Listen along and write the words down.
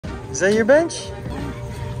Is that your bench?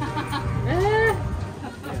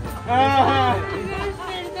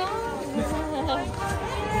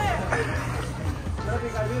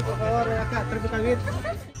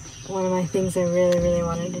 One of my things I really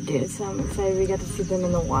wanted to do, so I'm excited we got to see them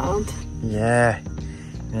in the wild. Yeah.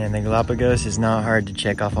 Man, the Galapagos is not hard to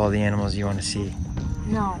check off all the animals you want to see.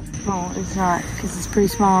 No, it's not, because it's pretty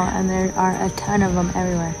small and there are a ton of them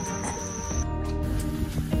everywhere.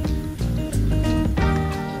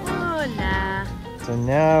 Hola. So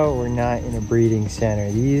now we're not in a breeding center.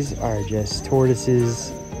 These are just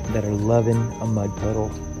tortoises that are loving a mud puddle.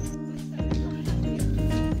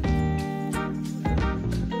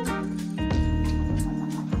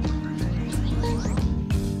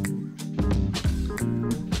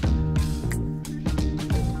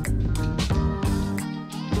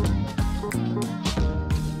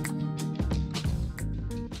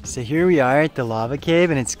 So here we are at the lava cave,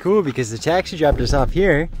 and it's cool because the taxi dropped us off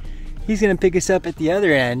here. He's gonna pick us up at the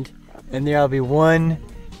other end, and there'll be one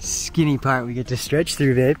skinny part we get to stretch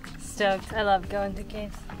through, babe. Stoked. I love going to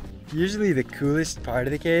caves. Usually the coolest part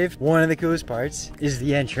of the cave, one of the coolest parts, is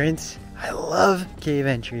the entrance. I love cave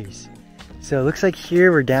entries. So it looks like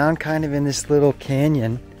here we're down kind of in this little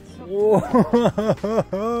canyon.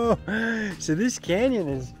 Whoa! So this canyon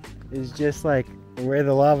is just like where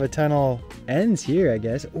the lava tunnel ends here, I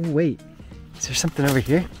guess. Oh wait, is there something over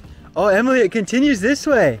here? Oh, Emily, it continues this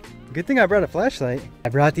way. Good thing I brought a flashlight. I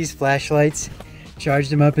brought these flashlights, charged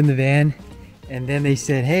them up in the van, and then they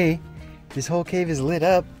said, hey, this whole cave is lit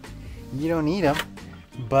up. You don't need them,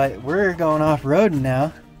 but we're going off-roading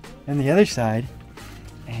now on the other side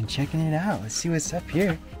and checking it out. Let's see what's up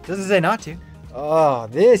here. Doesn't say not to. Oh,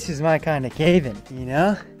 this is my kind of caving, you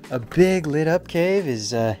know? A big lit up cave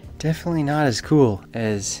is definitely not as cool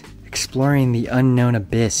as exploring the unknown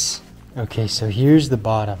abyss. Okay, so here's the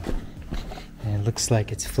bottom. And it looks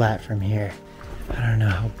like it's flat from here. I don't know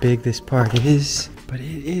how big this part is, but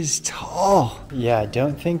it is tall. Yeah, I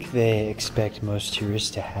don't think they expect most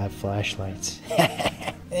tourists to have flashlights.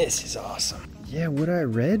 This is awesome. Yeah, what I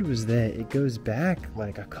read was that it goes back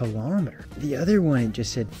like a kilometer. The other one, it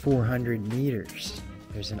just said 400 meters.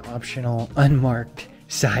 There's an optional unmarked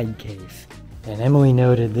side cave. And Emily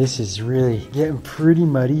noted this is really getting pretty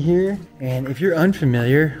muddy here. And if you're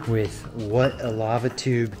unfamiliar with what a lava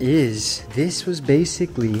tube is, this was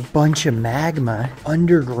basically a bunch of magma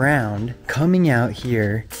underground coming out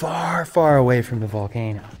here far away from the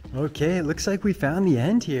volcano. Okay, it looks like we found the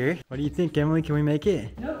end here. What do you think, Emily? Can we make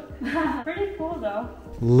it? Nope. Pretty cool though.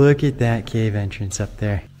 Look at that cave entrance up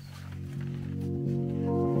there.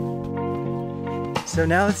 So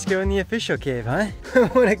now let's go in the official cave, huh?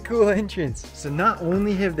 What a cool entrance. So not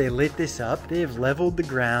only have they lit this up, they have leveled the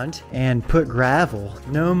ground and put gravel,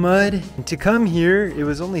 no mud. And to come here, it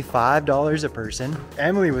was only $5 a person.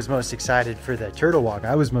 Emily was most excited for the turtle walk.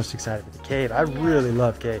 I was most excited for the cave. I really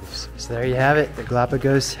love caves. So there you have it. The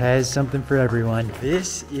Galapagos has something for everyone.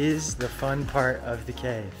 This is the fun part of the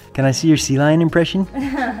cave. Can I see your sea lion impression?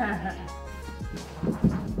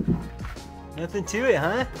 Nothing to it,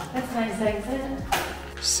 huh? That's nice exit.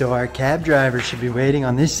 So our cab driver should be waiting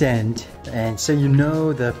on this end. And so you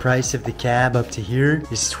know the price of the cab up to here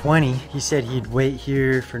is 20. He said he'd wait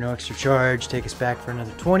here for no extra charge, take us back for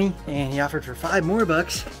another 20. And he offered for $5 more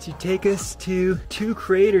to take us to 2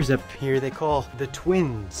 craters up here they call the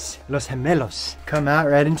twins, Los Gemelos. Come out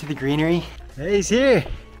right into the greenery. Hey, he's here.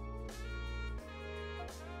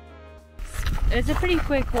 It's a pretty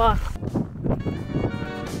quick walk.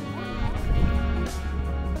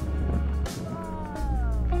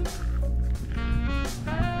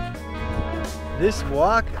 This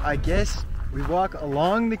walk, I guess, we walk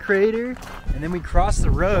along the crater and then we cross the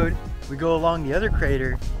road, we go along the other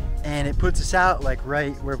crater, and it puts us out like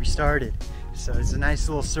right where we started. So it's a nice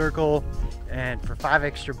little circle, and for $5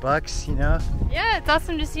 extra, you know? Yeah, it's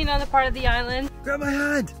awesome to see another part of the island. Grab my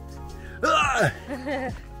hand! Ah!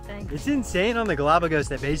 Thanks. It's insane on the Galapagos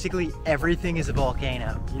that basically everything is a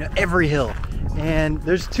volcano, you know, every hill. And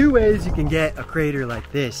there's 2 ways you can get a crater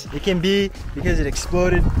like this. It can be because it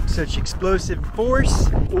exploded such explosive force,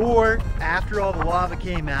 or after all the lava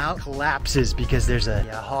came out, collapses because there's a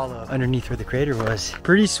hollow underneath where the crater was.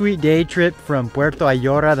 Pretty sweet day trip from Puerto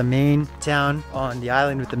Ayora, the main town on the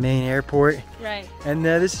island with the main airport. Right. And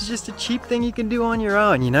this is just a cheap thing you can do on your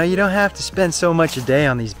own, you know? You don't have to spend so much a day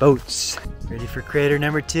on these boats. Ready for crater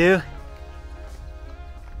number 2?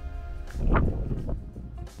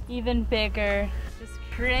 Even bigger. Just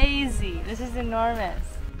crazy. This is enormous.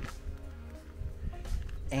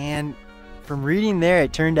 And from reading there,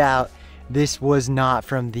 it turned out this was not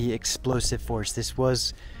from the explosive force. This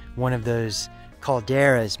was one of those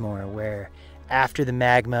calderas more, where after the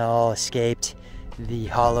magma all escaped, the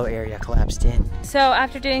hollow area collapsed in. So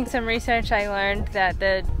after doing some research, I learned that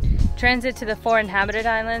the transit to the 4 inhabited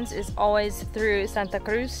islands is always through Santa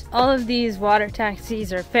Cruz. All of these water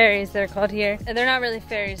taxis, or ferries they're called here, and they're not really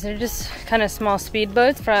ferries, they're just kind of small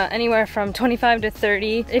speedboats from anywhere from 25 to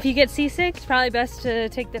 30. If you get seasick, it's probably best to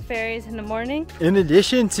take the ferries in the morning. In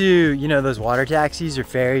addition to, you know, those water taxis or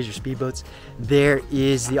ferries or speedboats, there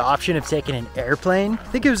is the option of taking an airplane. I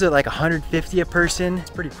think it was at like $150 a person. It's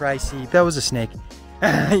pretty pricey. That was a snake.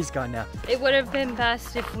 He's gone now. It would have been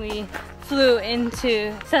best if we flew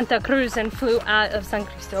into Santa Cruz and flew out of San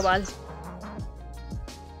Cristobal.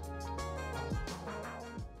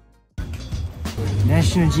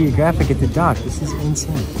 National Geographic at the dock. This is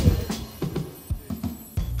insane.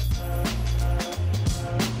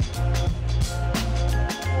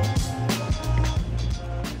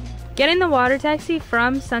 Getting the water taxi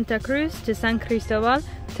from Santa Cruz to San Cristobal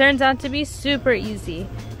turns out to be super easy.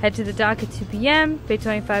 Head to the dock at 2 p.m., pay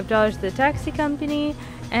 $25 to the taxi company,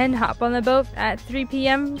 and hop on the boat at 3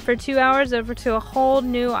 p.m. for 2 hours over to a whole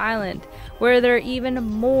new island where there are even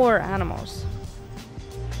more animals.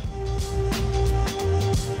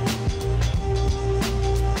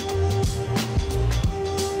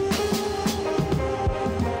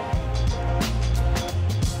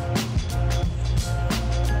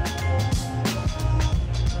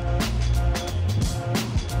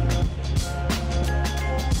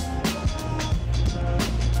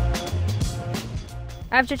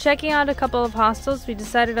 After checking out a couple of hostels, we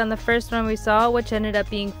decided on the first one we saw, which ended up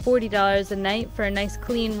being $40 a night for a nice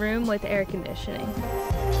clean room with air conditioning.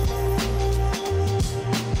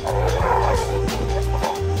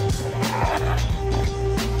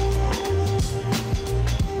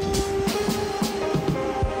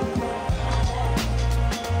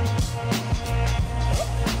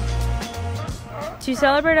 To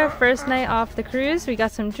celebrate our first night off the cruise, we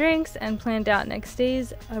got some drinks and planned out next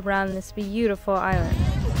days around this beautiful island.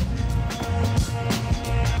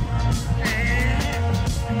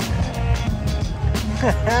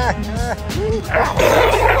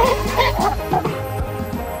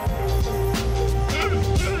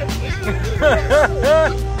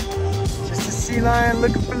 Just a sea lion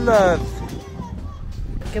looking for love.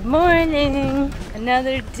 Good morning!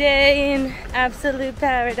 Another day in absolute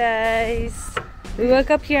paradise. We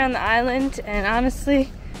woke up here on the island and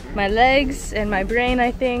honestly, my legs and my brain,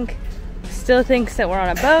 I think, still thinks that we're on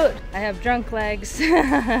a boat. I have drunk legs.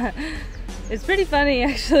 It's pretty funny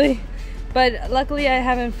actually, but luckily I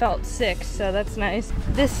haven't felt sick, so that's nice.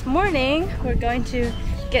 This morning, we're going to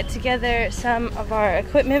get together some of our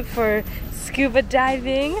equipment for scuba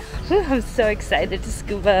diving. Whew, I'm so excited to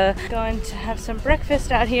scuba. Going to have some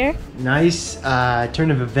breakfast out here. Nice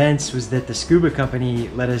turn of events was that the scuba company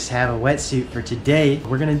let us have a wetsuit for today.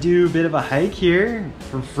 We're gonna do a bit of a hike here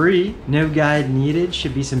for free. No guide needed.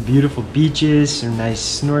 Should be some beautiful beaches, some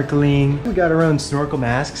nice snorkeling. We got our own snorkel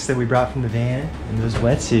masks that we brought from the van and those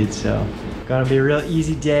wetsuits, so gonna be a real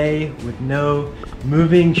easy day with no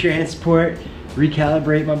moving transport.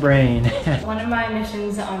 Recalibrate my brain. One of my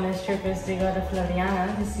missions on this trip is to go to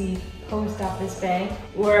Floriana to see Post Office Bay,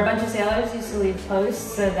 where a bunch of sailors used to leave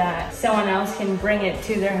posts so that someone else can bring it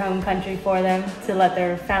to their home country for them to let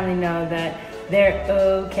their family know that they're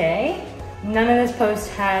okay. None of this post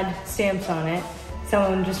had stamps on it.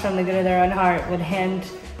 Someone just from the good of their own heart would hand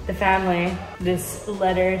the family this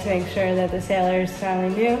letter to make sure that the sailors'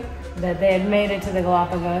 family knew that they had made it to the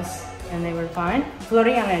Galapagos and they were fine.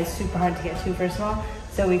 Floriana is super hard to get to, first of all,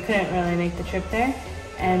 so we couldn't really make the trip there.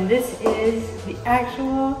 And this is the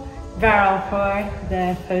actual barrel for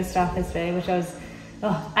the Post Office Bay, which I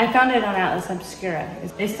found it on Atlas Obscura.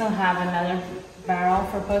 They still have another barrel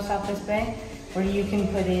for Post Office Bay where you can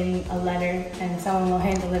put in a letter and someone will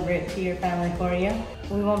hand deliver it to your family for you.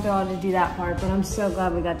 We won't be able to do that part, but I'm so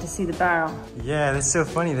glad we got to see the barrel. Yeah, that's so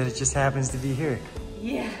funny that it just happens to be here.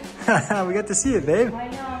 Yeah. We got to see it, babe. I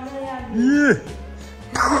know, I'm really happy.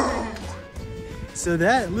 Yeah. So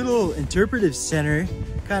that little interpretive center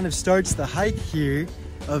kind of starts the hike here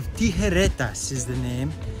of Tijeretas is the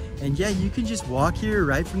name. And yeah, you can just walk here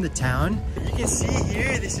right from the town. You can see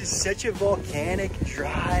here, this is such a volcanic,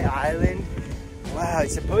 dry island. Wow,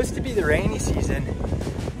 it's supposed to be the rainy season,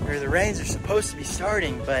 or the rains are supposed to be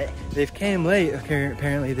starting, but they've came late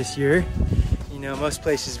apparently this year. You know, most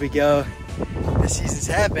places we go, the seasons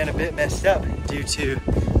have been a bit messed up due to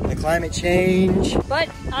the climate change. But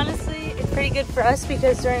honestly, it's pretty good for us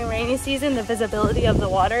because during rainy season, the visibility of the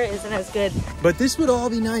water isn't as good. But this would all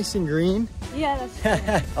be nice and green. Yeah, that's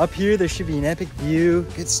true. Up here, there should be an epic view,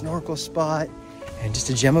 good snorkel spot, and just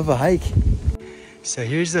a gem of a hike. So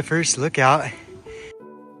here's the first lookout.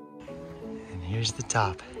 And There's the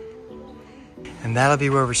top. And that'll be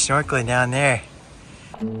where we're snorkeling down there.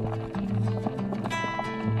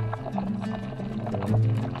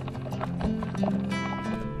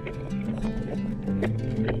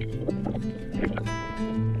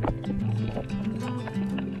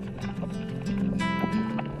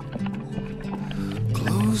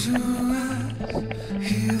 Close your eyes,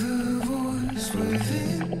 hear the voice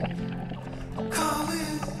within,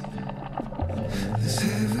 calling. This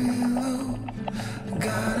heavy load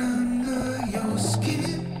got under your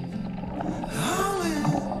skin.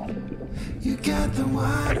 Howling, you got the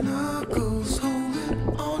white knuckles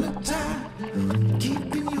holding on it tight,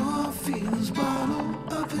 keeping your feelings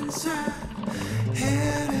bottled up inside.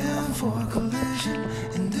 Heading for a collision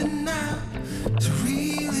and denial. To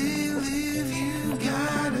really live, you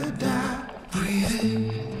gotta die. Breathe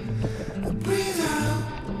in, breathe out.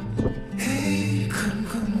 Hey, come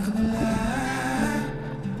alive.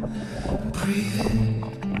 Breathe in,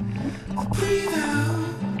 breathe out.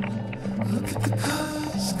 Look at the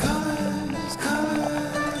colors, colors, colors.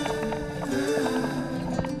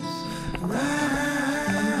 Right.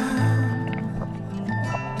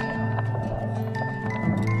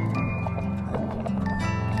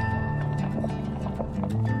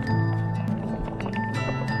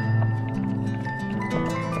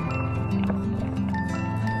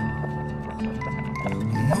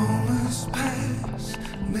 Moments pass,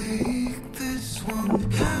 make this one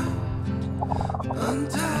count.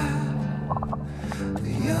 Untie,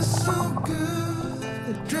 you're so good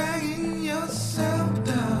at dragging yourself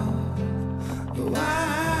down.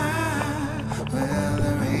 Why? Well,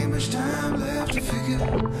 there ain't much time left to figure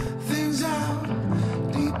things out.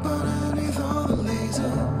 Deep underneath all the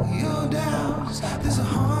laser, your doubts. There's a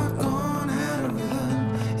heart gone out of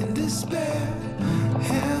rhythm in despair.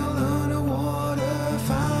 Held underwater,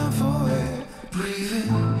 fine for air. Breathe in,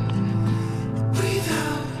 breathe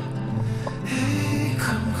out. Hey,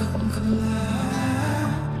 come alive.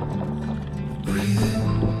 Breathe in,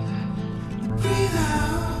 breathe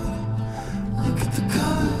out. Look at the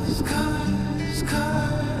colors, colors,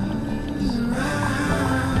 colors around.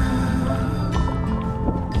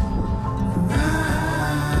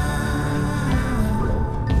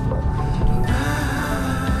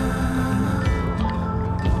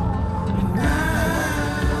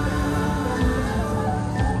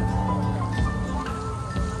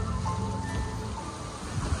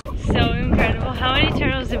 So incredible. How many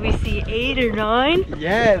turtles did we see? 8 or 9? Yeah,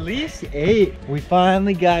 at least 8. We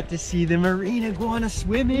finally got to see the marine iguana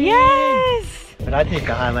swimming. Yes! But I think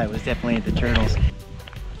the highlight was definitely the turtles.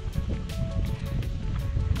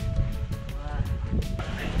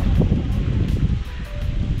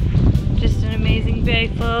 Just an amazing bay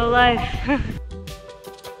full of life.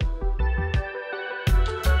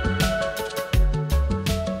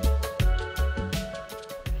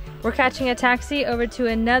 We're catching a taxi over to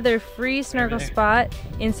another free snorkel spot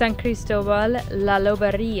in San Cristobal, La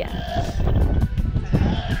Loberia.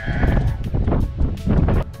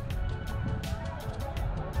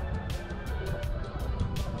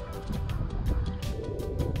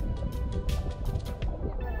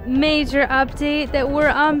 Major update that we're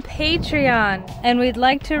on Patreon, and we'd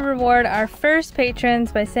like to reward our first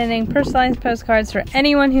patrons by sending personalized postcards for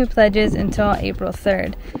anyone who pledges until April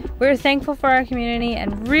 3rd. We're thankful for our community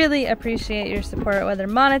and really appreciate your support, whether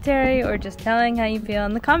monetary or just telling how you feel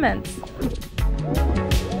in the comments.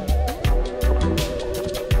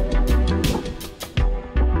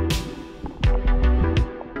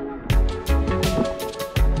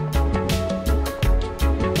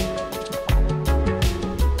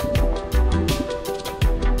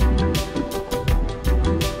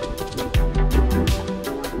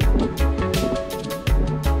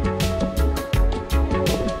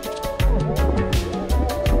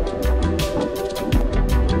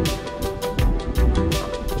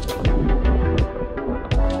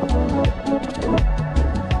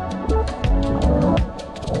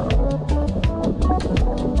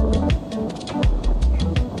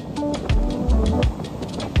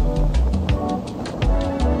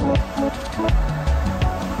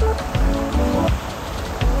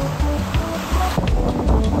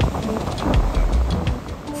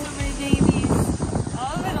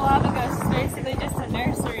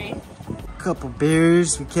 Couple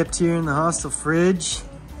beers we kept here in the hostel fridge.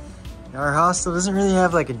 Our hostel doesn't really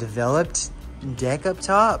have like a developed deck up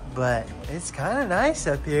top, but it's kind of nice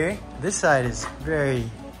up here. This side is very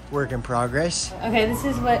work in progress. Okay, this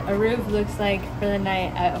is what a roof looks like for the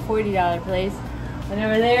night at a $40 place. And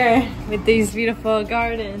over there with these beautiful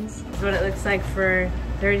gardens is what it looks like for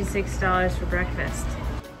 $36 for breakfast.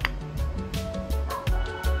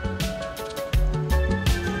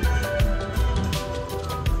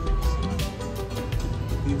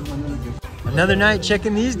 Another night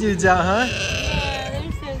checking these dudes out, huh? Yeah,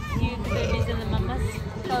 they're so cute, the babies and the mamas.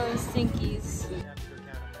 Oh, stinkies.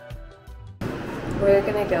 We're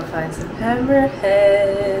gonna go find some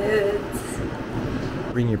hammerheads.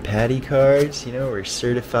 Bring your patty cards, you know, we're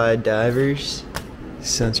certified divers.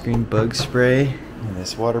 Sunscreen, bug spray, and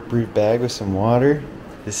this waterproof bag with some water.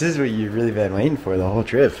 This is what you've really been waiting for the whole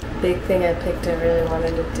trip. Big thing I picked I really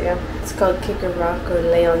wanted to do. It's called Kick a Rock or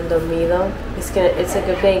Leon Domido. It's like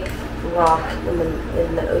a big rock in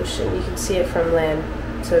the ocean. You can see it from land,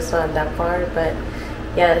 so it's not that far, but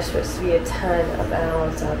yeah, there's supposed to be a ton of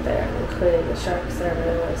animals out there, including the sharks that I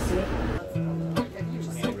really want to see.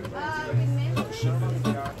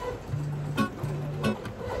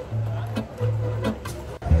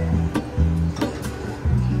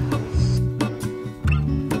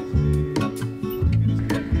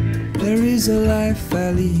 There is a life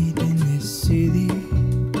I lead in this city,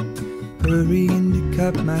 hurrying to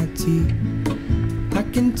cut my teeth. I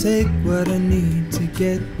can take what I need to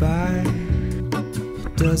get by,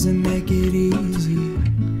 it doesn't make it easy.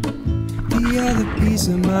 The other piece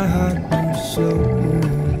of my heart moves slow,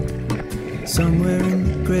 somewhere in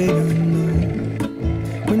the great unknown.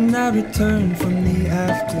 When I return from the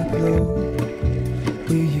afterglow,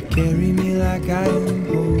 will you carry me like I am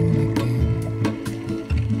whole again?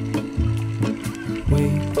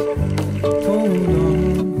 Wait, hold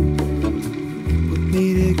on, put me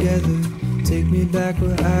together, take me back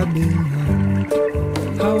where I belong.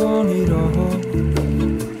 I want it all,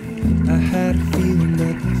 I had a feeling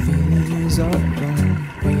that the feeling is all gone.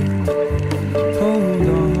 Wait, hold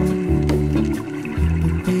on,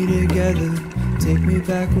 put me together, take me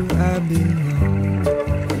back where I belong.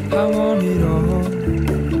 I want it all,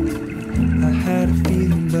 I had a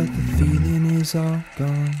feeling but the feeling is all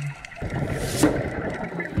gone.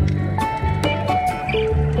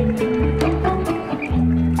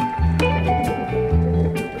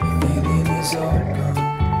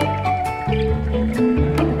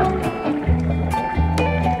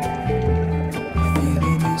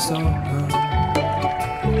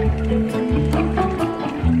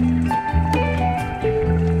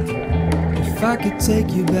 If I could take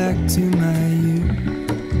you back to my youth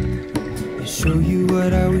and show you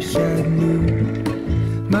what I wish I knew,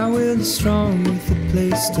 my will is strong with a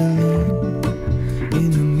place to lean.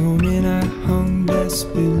 In the moment I hung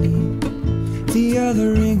desperately, the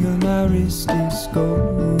other ring on my wrist is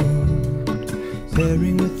gold,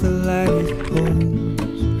 pairing with the light it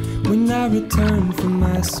holds. When I return from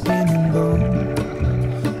my skin and bone,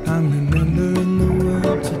 I'm remembering the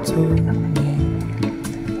words you told me.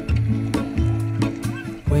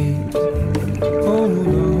 Wait, hold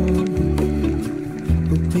on,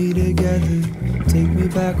 put me together, take me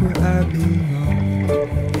back where I belong.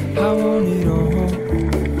 I want it all,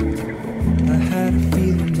 I had a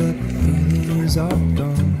feeling but the feeling is all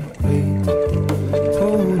gone. Wait,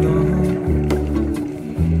 hold on,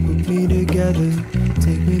 put me together,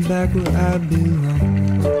 take me back where I belong.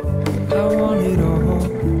 I want it all,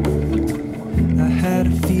 I had a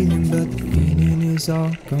feeling but the feeling is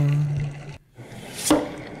all gone.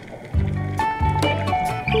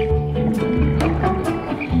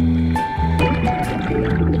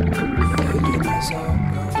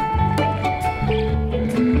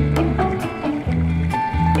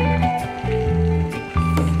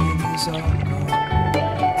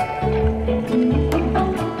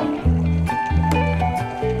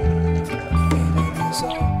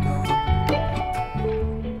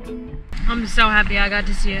 I'm so happy I got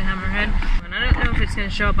to see a hammerhead. And I don't know if it's going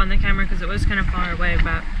to show up on the camera because it was kind of far away,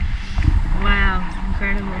 but wow,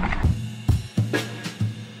 incredible.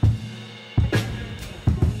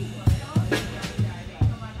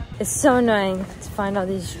 It's so annoying to find all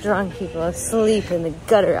these drunk people asleep in the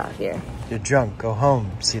gutter out here. You're drunk, go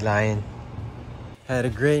home, sea lion. Had a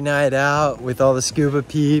great night out with all the scuba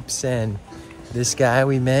peeps and this guy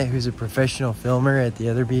we met who's a professional filmer at the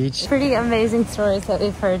other beach. Pretty amazing stories that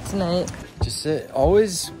we've heard tonight. Just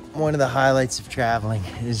always one of the highlights of traveling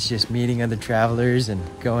is just meeting other travelers and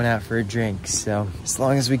going out for a drink. So as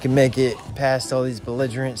long as we can make it past all these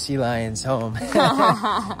belligerent sea lions home.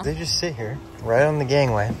 They just sit here right on the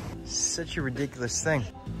gangway. Such a ridiculous thing.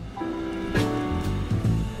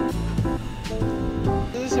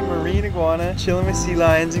 This is a marine iguana chilling with sea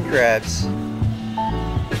lions and crabs.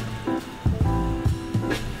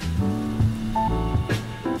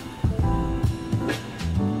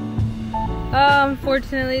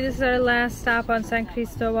 Unfortunately, this is our last stop on San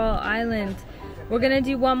Cristobal Island. We're gonna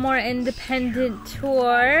do one more independent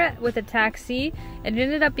tour with a taxi. It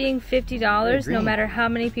ended up being $50 no matter how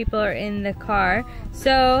many people are in the car.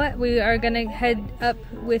 So we are gonna head up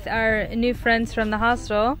with our new friends from the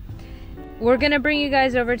hostel. We're gonna bring you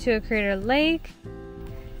guys over to a crater lake,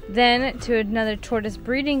 then to another tortoise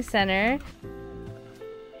breeding center.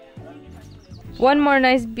 One more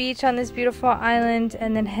nice beach on this beautiful island,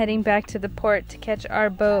 and then heading back to the port to catch our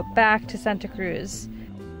boat back to Santa Cruz.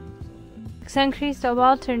 San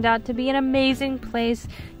Cristobal turned out to be an amazing place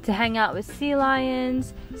to hang out with sea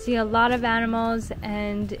lions, see a lot of animals,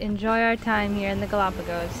 and enjoy our time here in the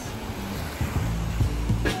Galapagos.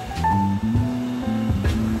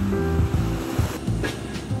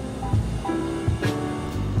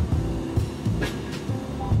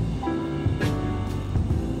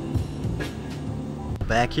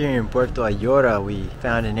 Back here in Puerto Ayora, we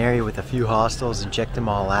found an area with a few hostels and checked them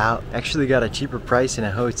all out. Actually got a cheaper price in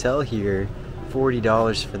a hotel here,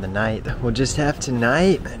 $40 for the night. We'll just have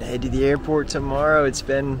tonight and head to the airport tomorrow. It's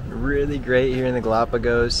been really great here in the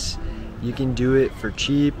Galapagos. You can do it for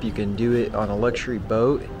cheap, you can do it on a luxury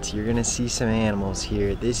boat. So you're gonna see some animals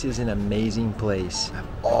here. This is an amazing place. I've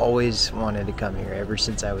always wanted to come here ever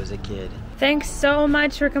since I was a kid. Thanks so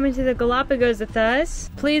much for coming to the Galapagos with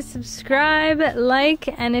us. Please subscribe, like,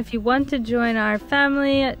 and if you want to join our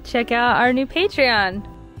family, check out our new Patreon.